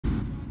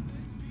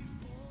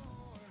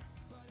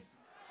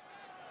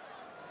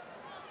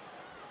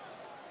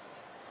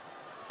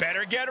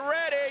Better get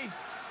ready.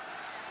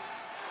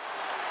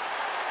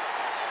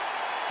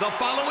 The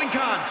following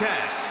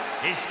contest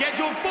is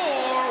scheduled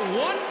for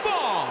one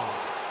fall.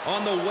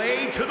 On the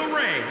way to the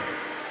ring,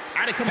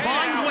 at a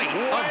combined weight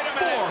of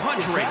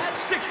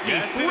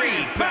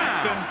 463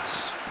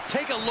 pounds.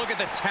 Take a look at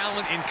the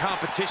talent in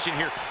competition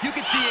here. You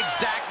can see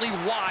exactly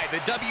why the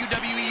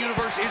WWE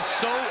Universe is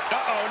so...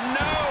 Uh-oh,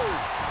 no!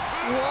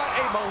 What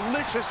a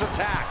malicious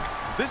attack.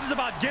 This is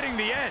about getting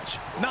the edge,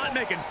 not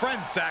making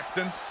friends,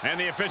 Saxton. And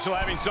the official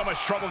having so much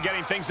trouble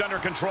getting things under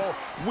control,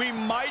 we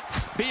might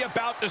be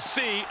about to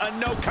see a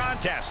no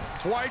contest.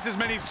 Twice as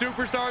many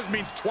superstars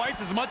means twice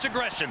as much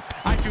aggression.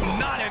 I do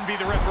not envy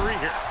the referee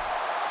here.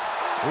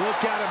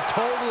 Look at him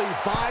totally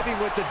vibing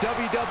with the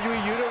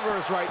WWE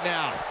Universe right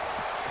now.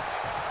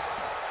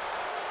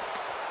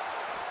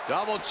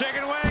 Double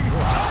chicken wing.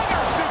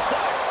 Tiger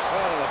suplex.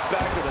 Oh, the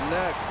back of the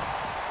neck.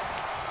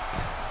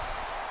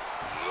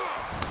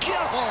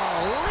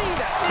 Golly,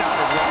 that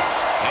sounded rough.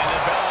 And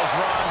the bell is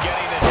rung,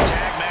 getting this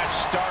tag match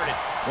started.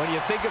 When you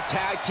think of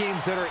tag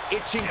teams that are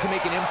itching to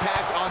make an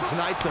impact on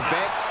tonight's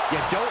event, you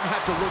don't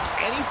have to look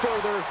any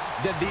further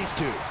than these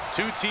two.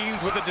 Two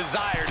teams with a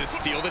desire to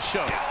steal the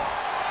show.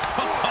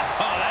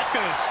 Oh, that's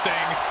gonna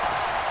sting.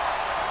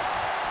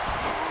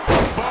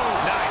 Boom,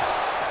 nice.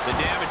 The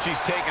damage he's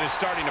taken is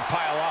starting to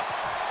pile up.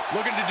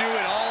 Looking to do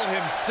it all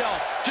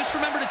himself. Just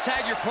remember to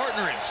tag your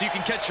partner in so you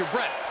can catch your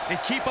breath and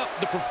keep up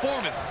the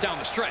performance down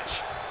the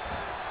stretch.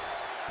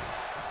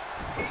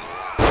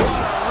 What a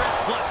wrist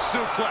clutch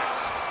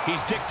suplex.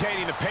 He's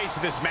dictating the pace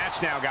of this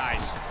match now,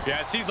 guys. Yeah,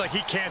 it seems like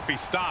he can't be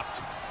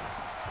stopped.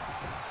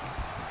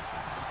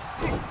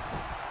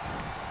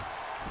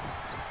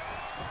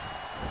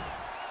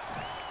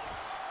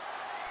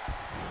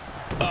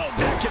 Oh,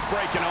 that could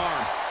break an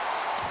arm.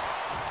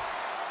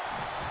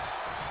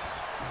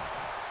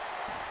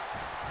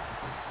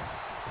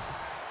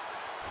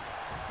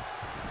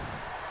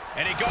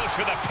 And he goes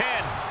for the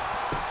pin.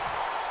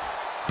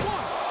 Oh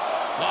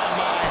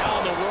my, how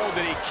in the world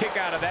did he kick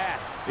out of that?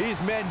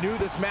 These men knew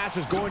this match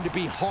was going to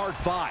be hard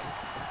fought.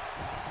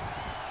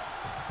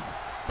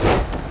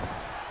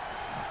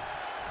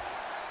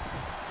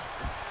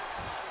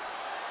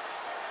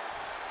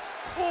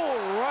 Oh,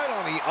 right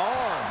on the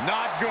arm.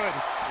 Not good.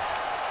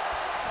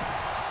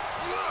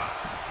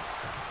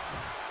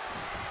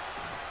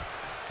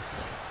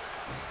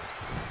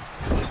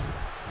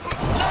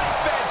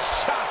 Knife edge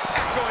chop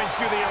echoing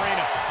through the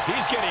arena.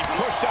 He's getting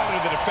pushed out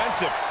into the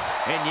defensive.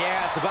 And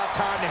yeah, it's about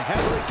time to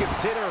heavily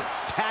consider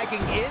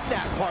tagging in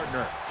that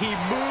partner. He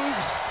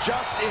moves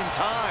just in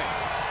time.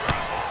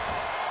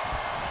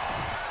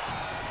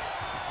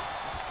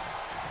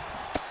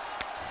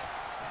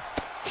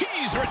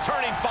 He's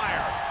returning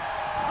fire.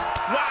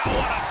 Wow,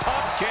 what a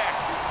pump kick.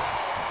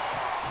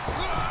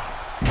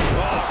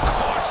 Oh,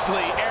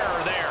 costly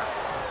error there.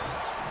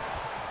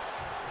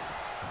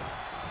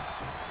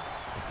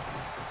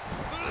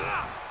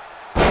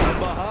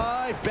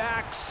 Behind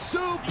back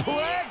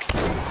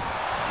suplex.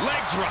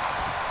 Leg drop.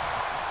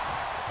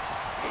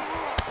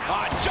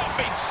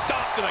 Jumping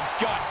stomp to the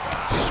gut.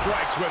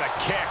 Strikes with a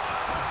kick.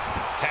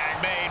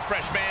 Tag made,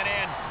 fresh man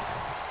in.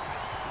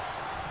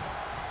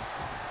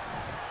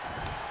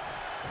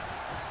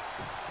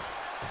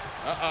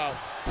 Uh-oh.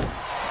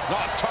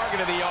 Not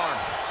target of the arm.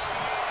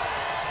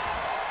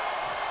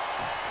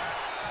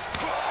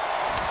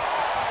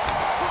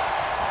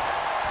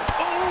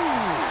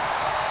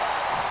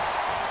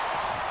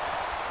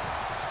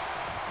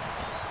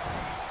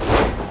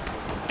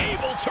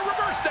 To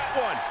reverse that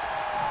one.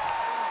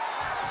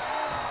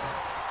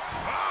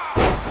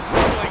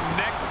 Rolling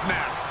neck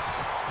snap.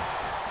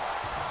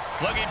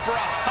 Looking for a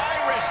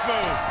high-risk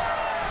move.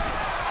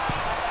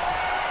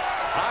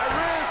 High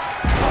risk.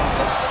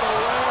 Out of the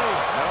way.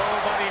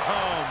 Nobody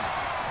home.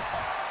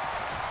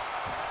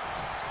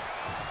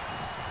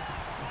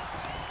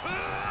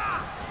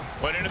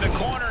 Put into the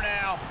corner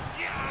now.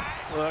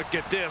 Look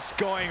at this,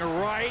 going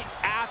right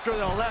after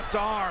the left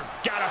arm.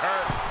 Gotta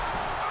hurt.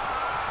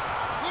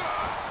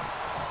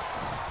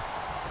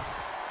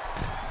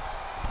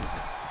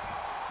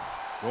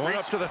 Going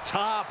up to the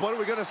top. What are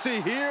we going to see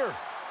here?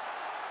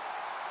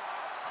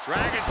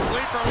 Dragon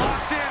sleeper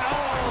locked in.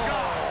 Oh,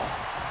 God.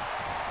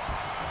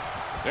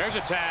 There's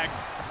a tag.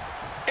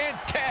 And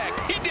tag.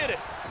 He did it.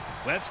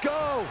 Let's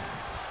go.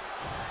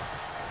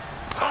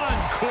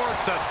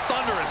 Uncorks a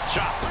thunderous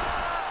chop.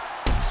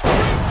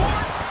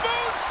 Springboard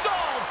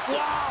moonsault.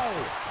 Wow.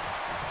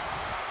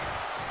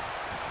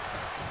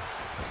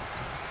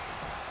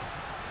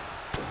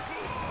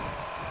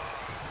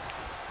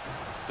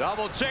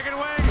 Double chicken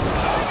wing.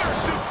 Tiger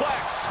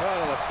suplex.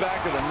 Right on the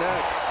back of the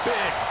neck.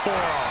 Big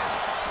forearm.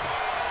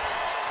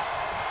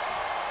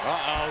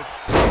 Uh-oh.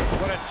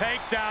 What a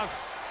takedown.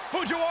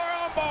 Fujiwara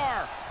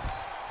armbar.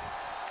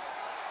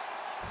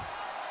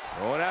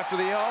 Going after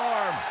the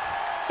arm.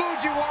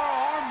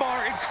 Fujiwara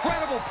armbar,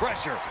 incredible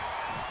pressure.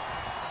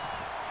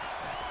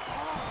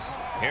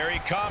 Here he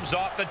comes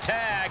off the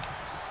tag.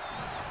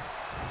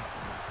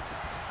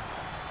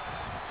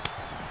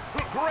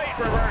 Great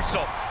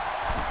reversal.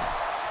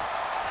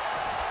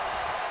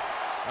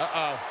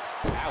 Uh-oh.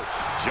 Ouch.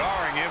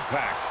 Jarring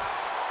impact.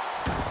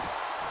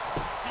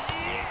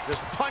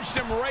 Just punched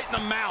him right in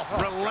the mouth.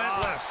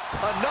 Relentless.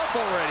 Enough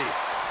already.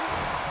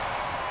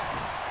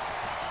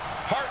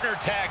 Partner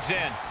tags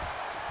in.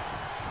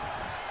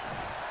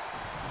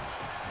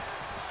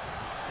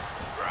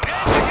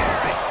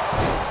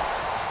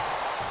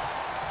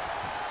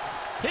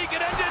 He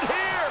could end it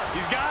here.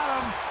 He's got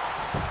him.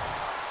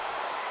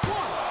 1,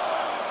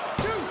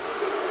 2.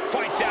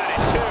 Fights out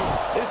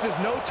at 2. This is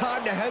no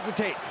time to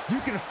hesitate. You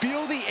can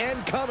feel the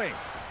end coming.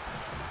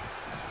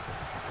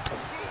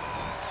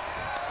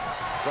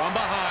 From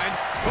behind,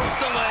 push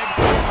the leg.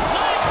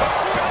 Leg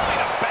hook, belly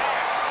to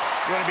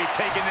back. Going to be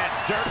taking that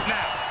dirt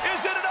now.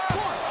 Is it enough?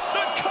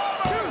 The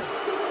cover.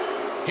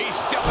 2. He's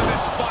still in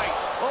this fight.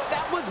 Oh,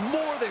 that was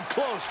more than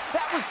close.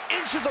 That was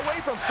inches away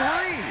from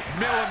 3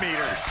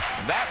 millimeters.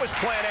 That was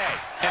plan A,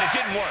 and it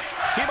didn't work.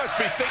 He must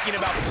be thinking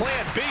about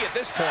plan B at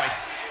this point.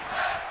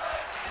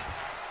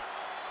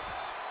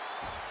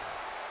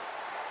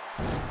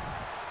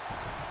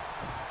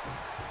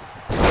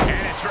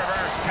 And it's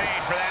reverse pain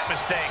for that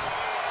mistake.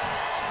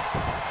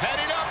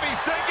 Heading up,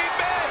 he's thinking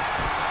big.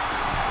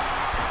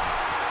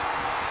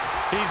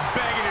 He's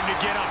begging him to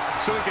get up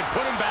so he can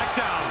put him back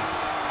down.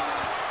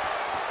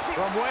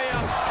 From way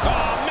up.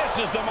 Oh,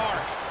 misses the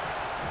mark.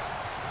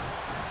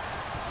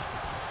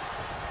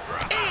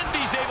 And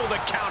he's able to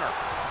counter.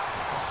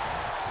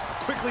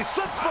 Quickly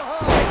slips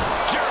behind.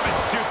 German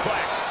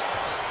suplex.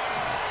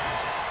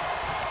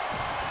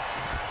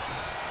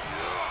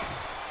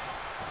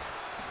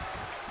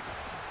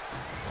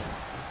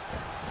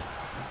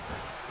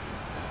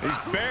 He's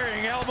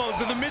burying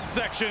elbows in the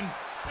midsection.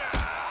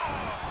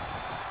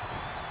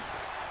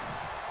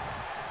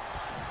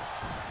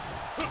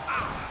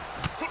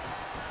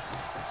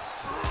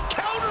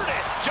 Countered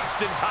it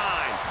just in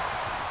time.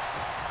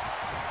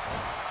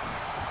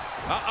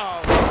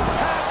 Uh-oh.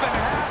 Half and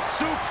half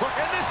suplex.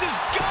 And this has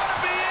got to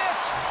be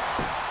it.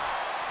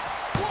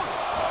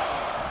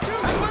 1,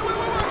 2. Hey, wait.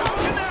 How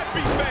can that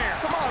be fair?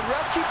 Come on,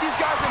 ref. Keep these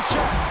guys in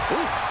check.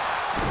 Oof.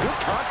 Good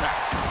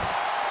contact.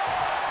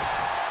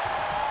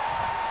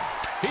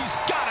 He's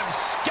got him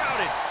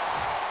scouted.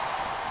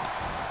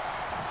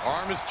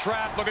 Arm is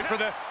trapped, looking for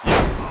the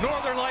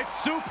Northern Lights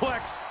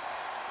suplex.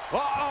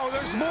 Uh-oh,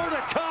 there's more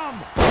to come.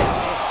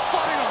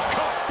 Final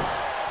cut.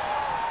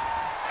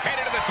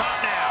 Headed to the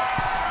top now.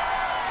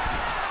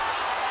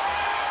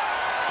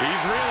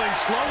 He's really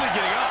slowly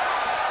getting up.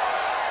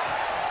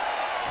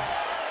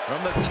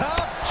 From the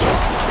top,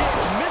 drop kick,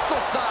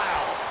 missile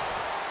style.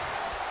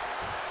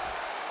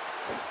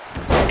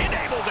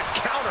 Enabled to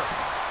counter.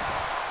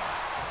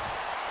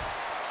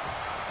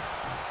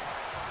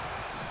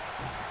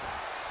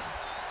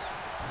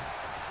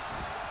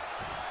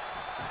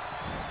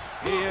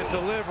 He is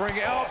delivering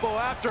elbow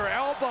after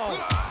elbow.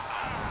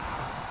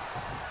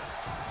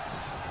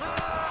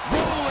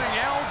 Rolling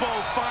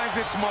elbow finds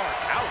its mark.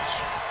 Ouch.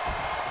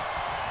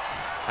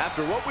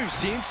 After what we've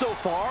seen so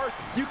far,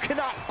 you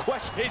cannot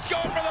question. He's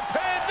going for the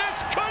pin.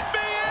 This could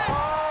be it.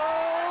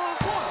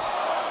 1,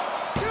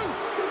 2.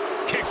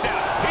 Kicks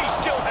out. He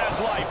still has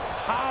life.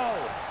 How?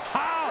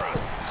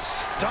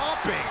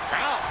 Stomping.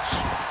 Ouch.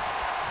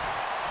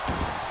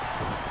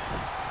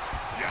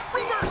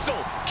 Reversal.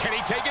 Can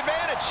he take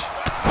advantage?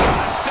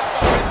 Step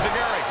up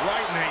Enziguri.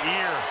 Right in the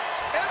ear.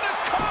 And the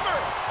cover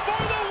for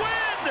the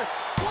win.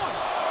 1.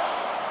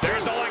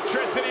 There's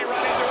electricity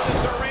running through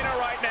this arena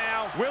right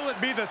now. Will it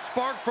be the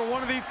spark for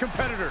one of these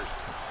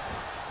competitors?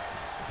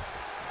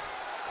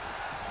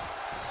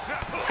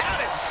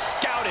 Had it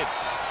scouted.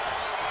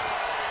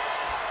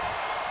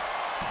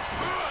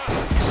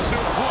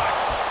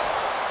 Suplex.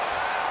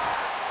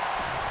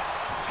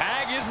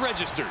 Tag is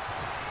registered.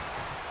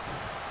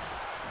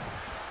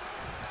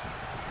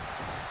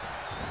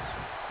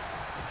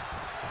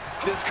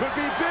 This could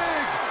be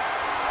big.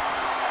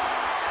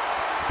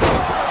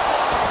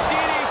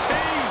 DDT.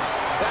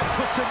 That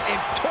puts him in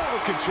total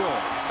control.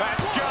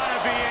 That's gotta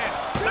be it.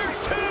 There's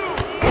 2.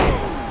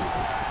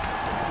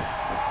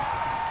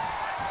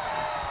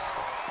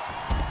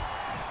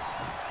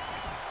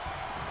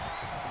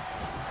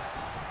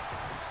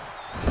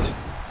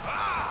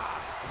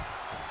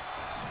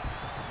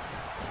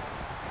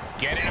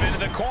 Getting him into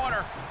the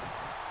corner.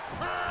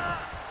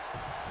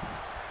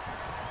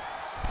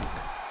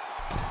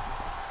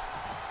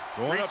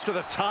 Going up to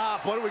the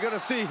top. What are we going to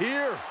see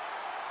here?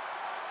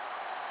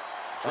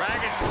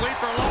 Dragon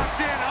sleeper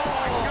locked in. Oh,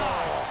 my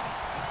God.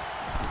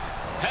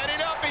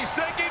 Heading up, he's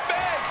thinking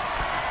big.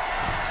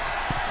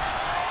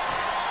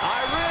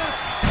 High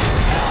risk.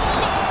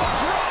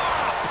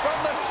 Drop From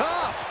the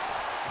top.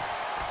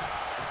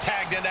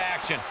 tagged into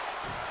action.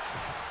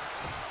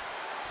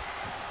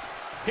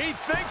 He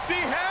thinks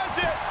he has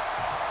it.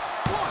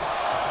 1,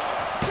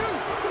 2.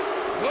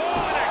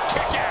 Oh, and a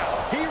kick out.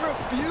 He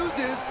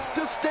refuses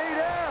to stay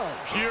down.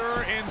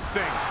 Pure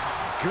instinct.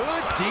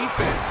 Good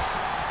defense.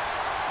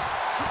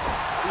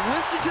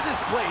 Listen to this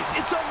place.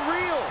 It's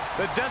unreal.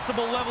 The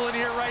decibel level in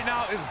here right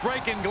now is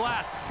breaking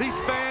glass. These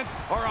fans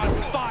are on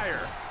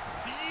fire.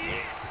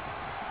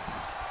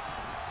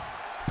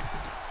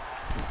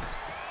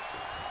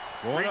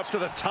 Going up to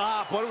the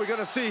top. What are we going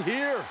to see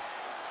here?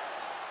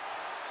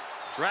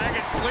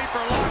 Dragon sleeper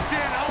locked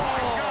in. Oh, my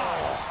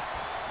God.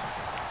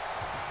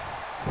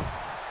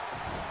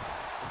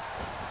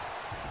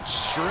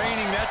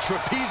 Straining that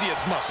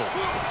trapezius muscle.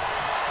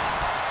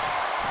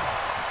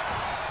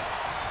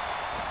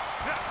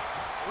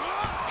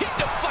 He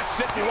deflects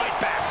it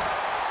right back.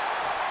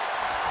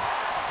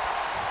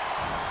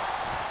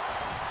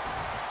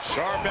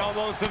 Sharp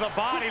elbows to the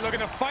body, looking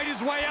to fight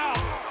his way out.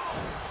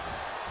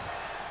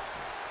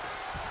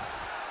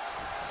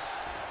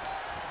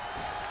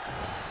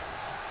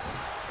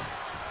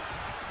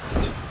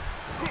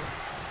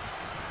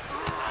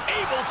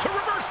 Able to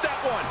reverse that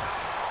one.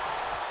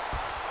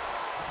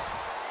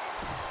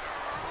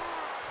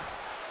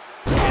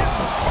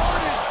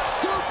 Inverted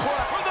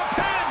suplex for the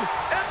pin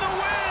and the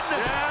win.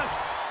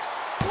 Yes.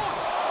 1,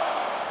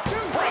 2.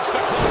 Breaks the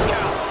close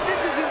count.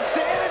 This is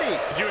insanity.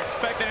 Did you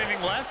expect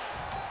anything less?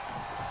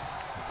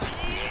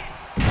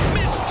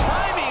 Missed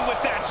timing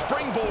with that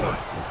springboard.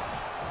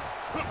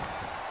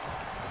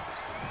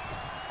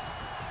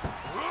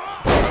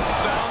 A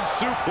sound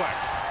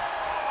suplex.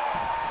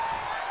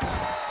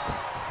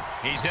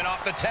 He's in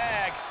off the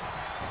tag.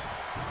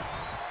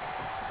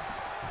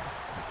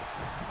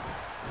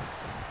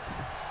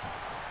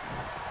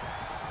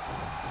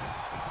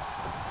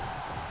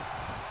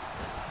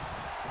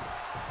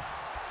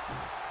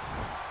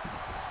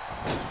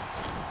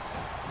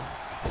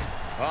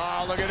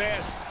 Oh, look at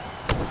this.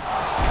 Oh,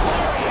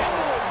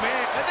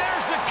 man. And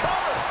there's the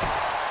cover.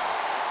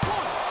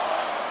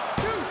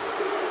 1, 2.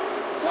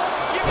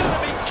 You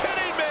gotta be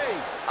kidding me.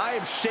 I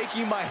am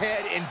shaking my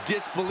head in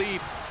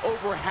disbelief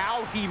over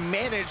how he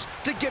managed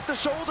to get the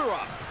shoulder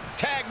up.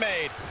 Tag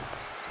made.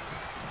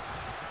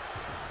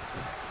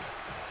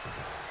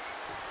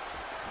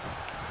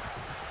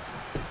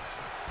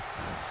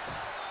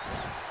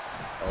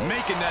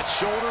 Making that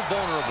shoulder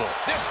vulnerable.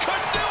 This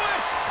could do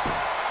it.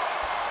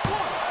 1,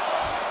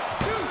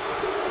 2.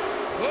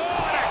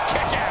 What a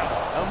kick out.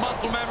 The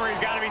muscle memory's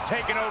got to be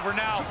taken over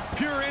now.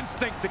 Pure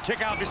instinct to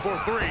kick out before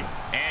 3.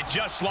 And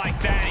just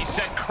like that, he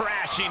sent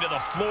crashing to the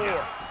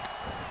floor.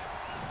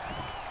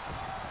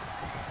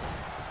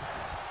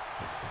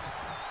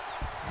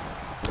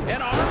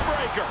 An arm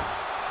breaker.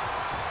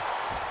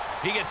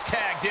 He gets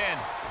tagged in.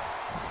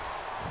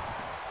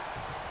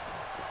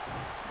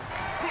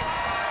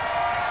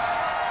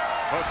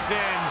 Hooks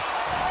in.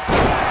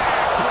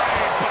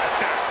 Brain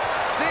buster.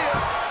 See ya.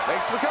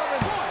 Thanks for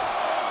coming.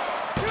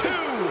 2.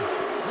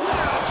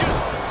 Wow,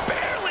 just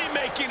barely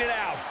making it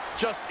out.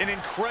 Just an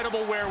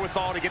incredible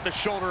wherewithal to get the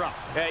shoulder up.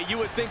 You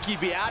would think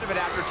he'd be out of it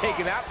after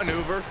taking that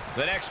maneuver.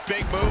 The next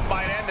big move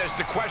might end this.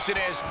 The question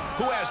is,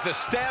 who has the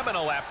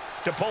stamina left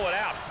to pull it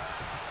out?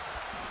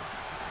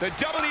 The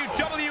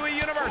WWE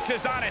Universe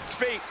is on its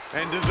feet.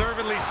 And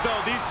deservedly so.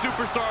 These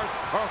superstars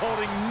are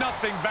holding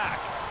nothing back.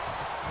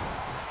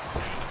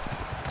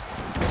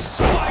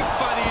 Spiked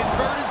by the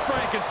inverted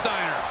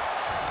Frankensteiner.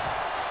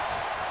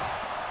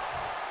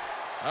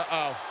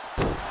 Uh-oh.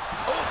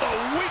 Oh, the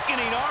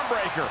weakening arm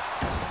breaker.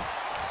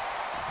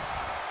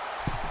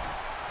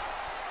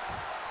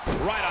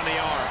 Right on the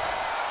arm.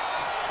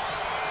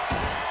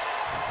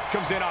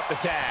 Comes in off the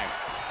tag.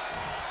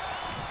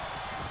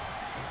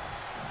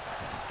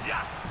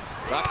 Yeah.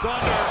 Ducks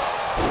under.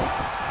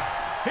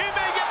 He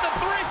may get the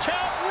 3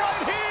 count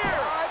right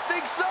here. I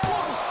think so.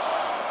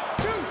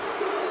 2.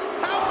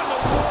 How in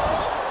the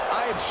world?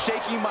 I am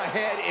shaking my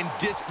head in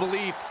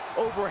disbelief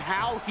over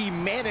how he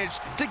managed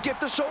to get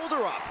the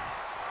shoulder up.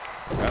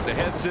 Got the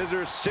head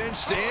scissors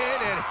cinched in,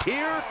 and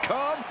here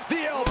come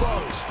the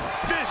elbows.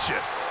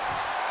 Vicious.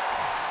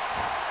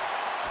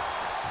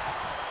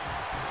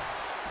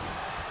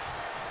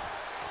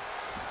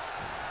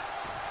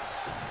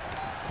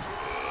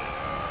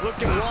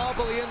 Looking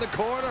wobbly in the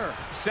corner.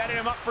 Setting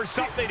him up for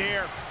something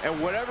here. And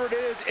whatever it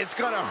is, it's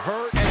going to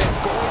hurt, and it's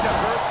going to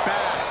hurt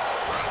bad.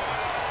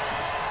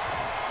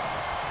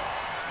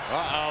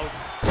 Uh-oh.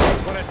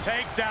 What a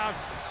takedown.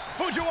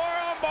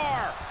 Fujiwara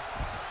armbar.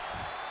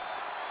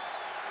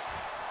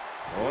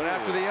 Going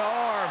after the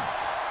arm.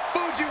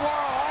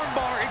 Fujiwara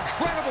armbar.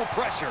 Incredible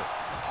pressure.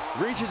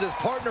 Reaches his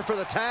partner for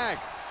the tag.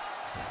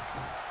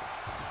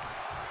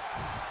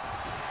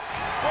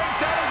 Brings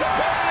down his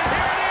opponent, and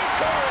here it is,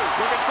 Corey.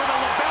 Looking for the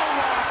lapel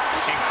lock.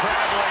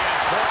 Incredibly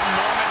important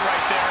moment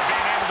right there,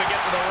 being able to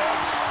get to the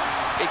ropes.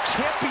 It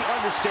can't be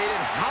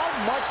understated how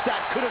much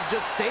that could have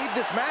just saved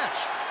this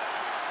match.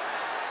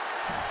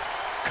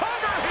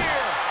 Cover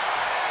here.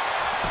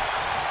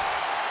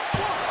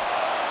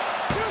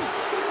 1,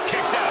 2.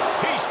 Kicks out.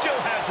 He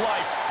still has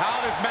life. How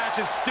this match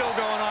is still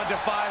going on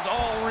defies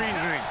all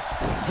reasoning.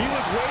 He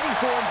was waiting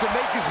for him to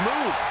make his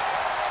move.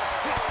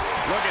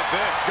 Look at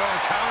this,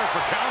 going counter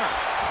for counter.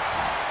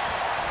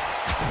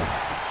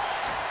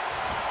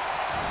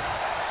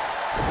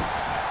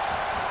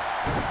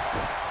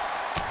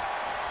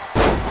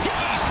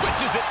 He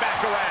switches it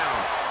back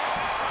around.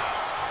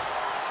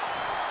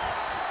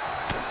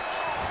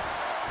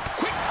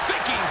 Quick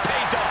thinking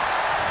pays off.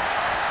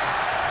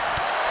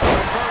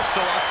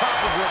 Reversal on top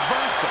of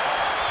reversal.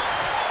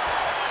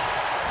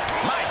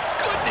 My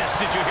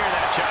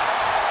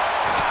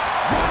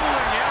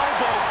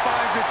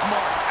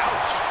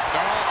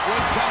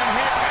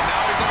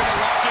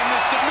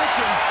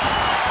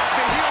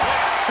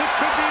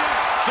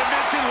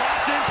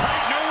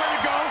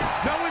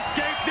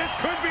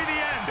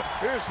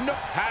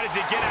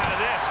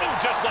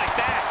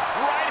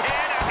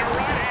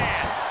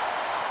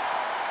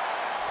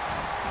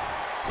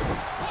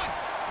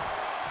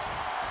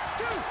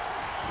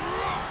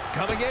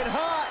coming in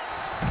hot.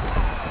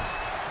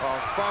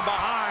 Oh, from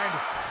behind.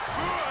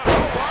 Oh,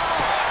 wow.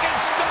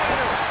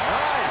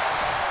 Nice.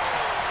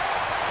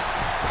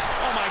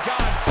 Oh, my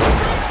God.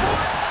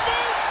 Springboard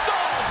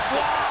moonsault.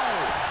 Wow.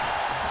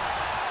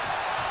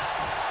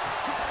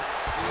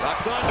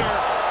 Ducks under.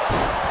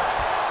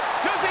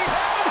 Does he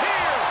have him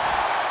here?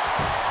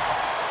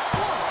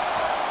 1,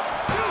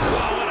 2.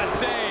 Oh, what a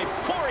save.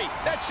 Corey,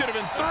 that should have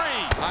been 3.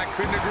 I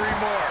couldn't agree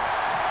more.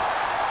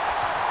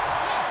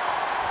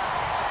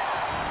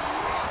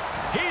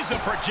 He's a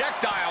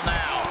projectile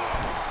now.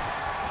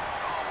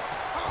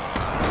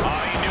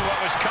 Oh, he knew what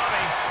was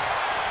coming.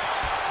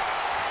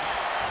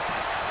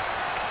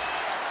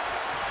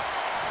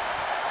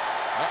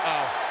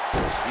 Uh-oh.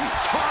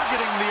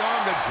 Targeting the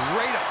arm to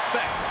great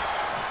effect.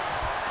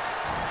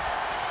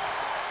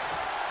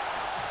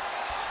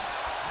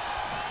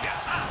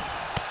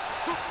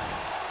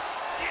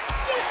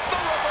 With the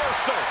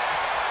reversal.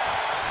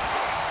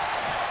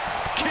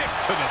 Kick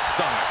to the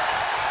stomach.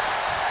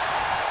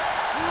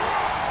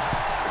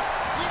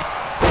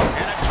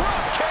 And a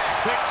drop kick.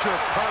 Picture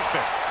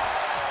perfect.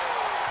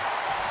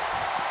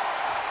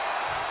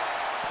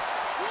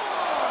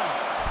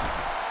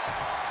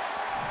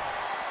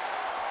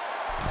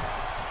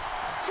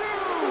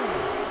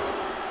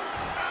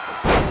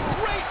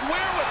 Great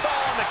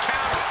wherewithal on the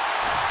counter.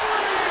 3.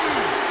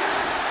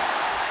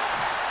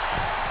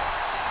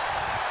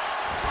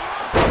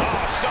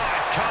 Oh, saw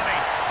it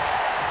coming.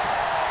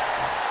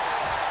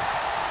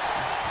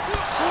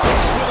 With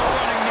a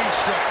running knee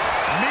strike.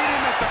 Meet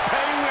him at the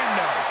pay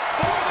window.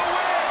 For the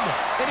win.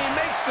 And he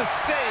makes the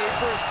save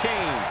for his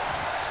team.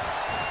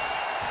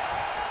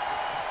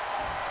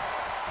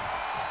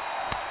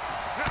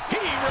 He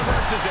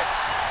reverses it.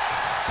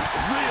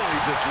 Really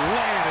just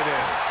laying it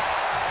in.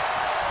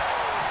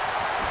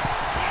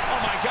 Oh,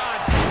 my God.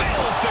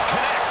 Fails to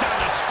connect on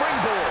the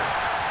springboard.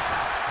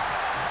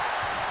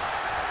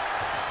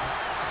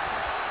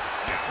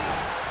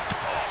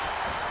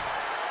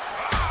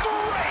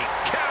 Great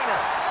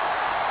counter.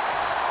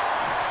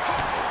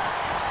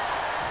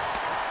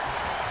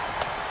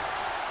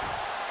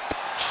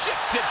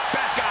 Shifts it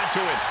back onto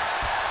him.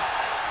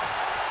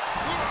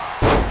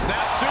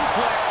 Snap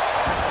suplex.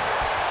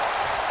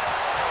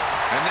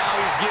 And now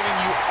he's giving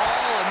you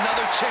all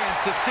another chance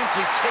to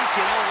simply take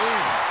it all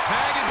in.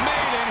 Tag is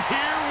made, and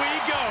here we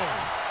go.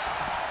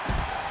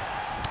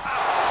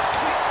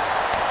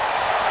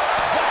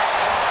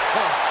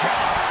 Oh,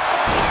 God.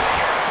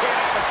 European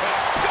uppercut.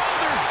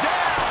 Shoulders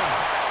down.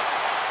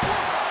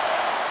 1,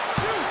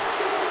 2,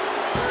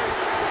 3.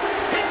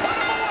 He put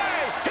him away.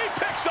 He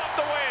picks up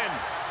the win.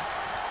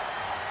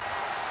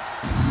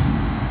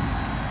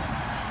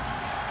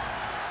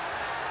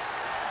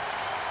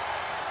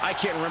 I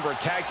can't remember a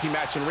tag team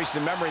match in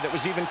recent memory that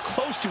was even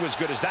close to as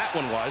good as that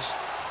one was.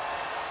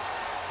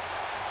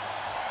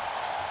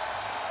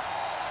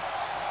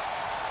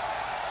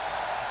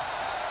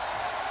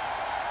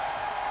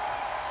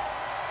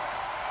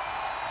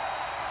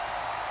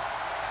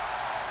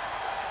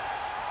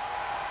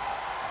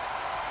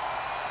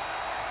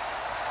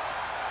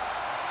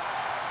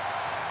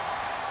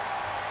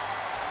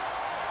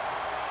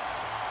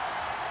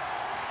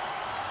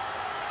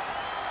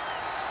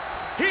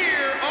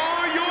 Here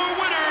are your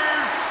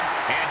winners.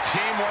 And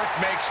teamwork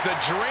makes the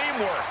dream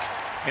work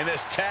in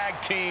this tag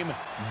team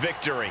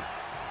victory.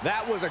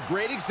 That was a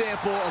great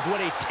example of what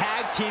a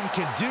tag team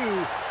can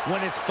do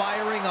when it's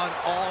firing on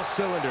all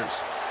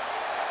cylinders.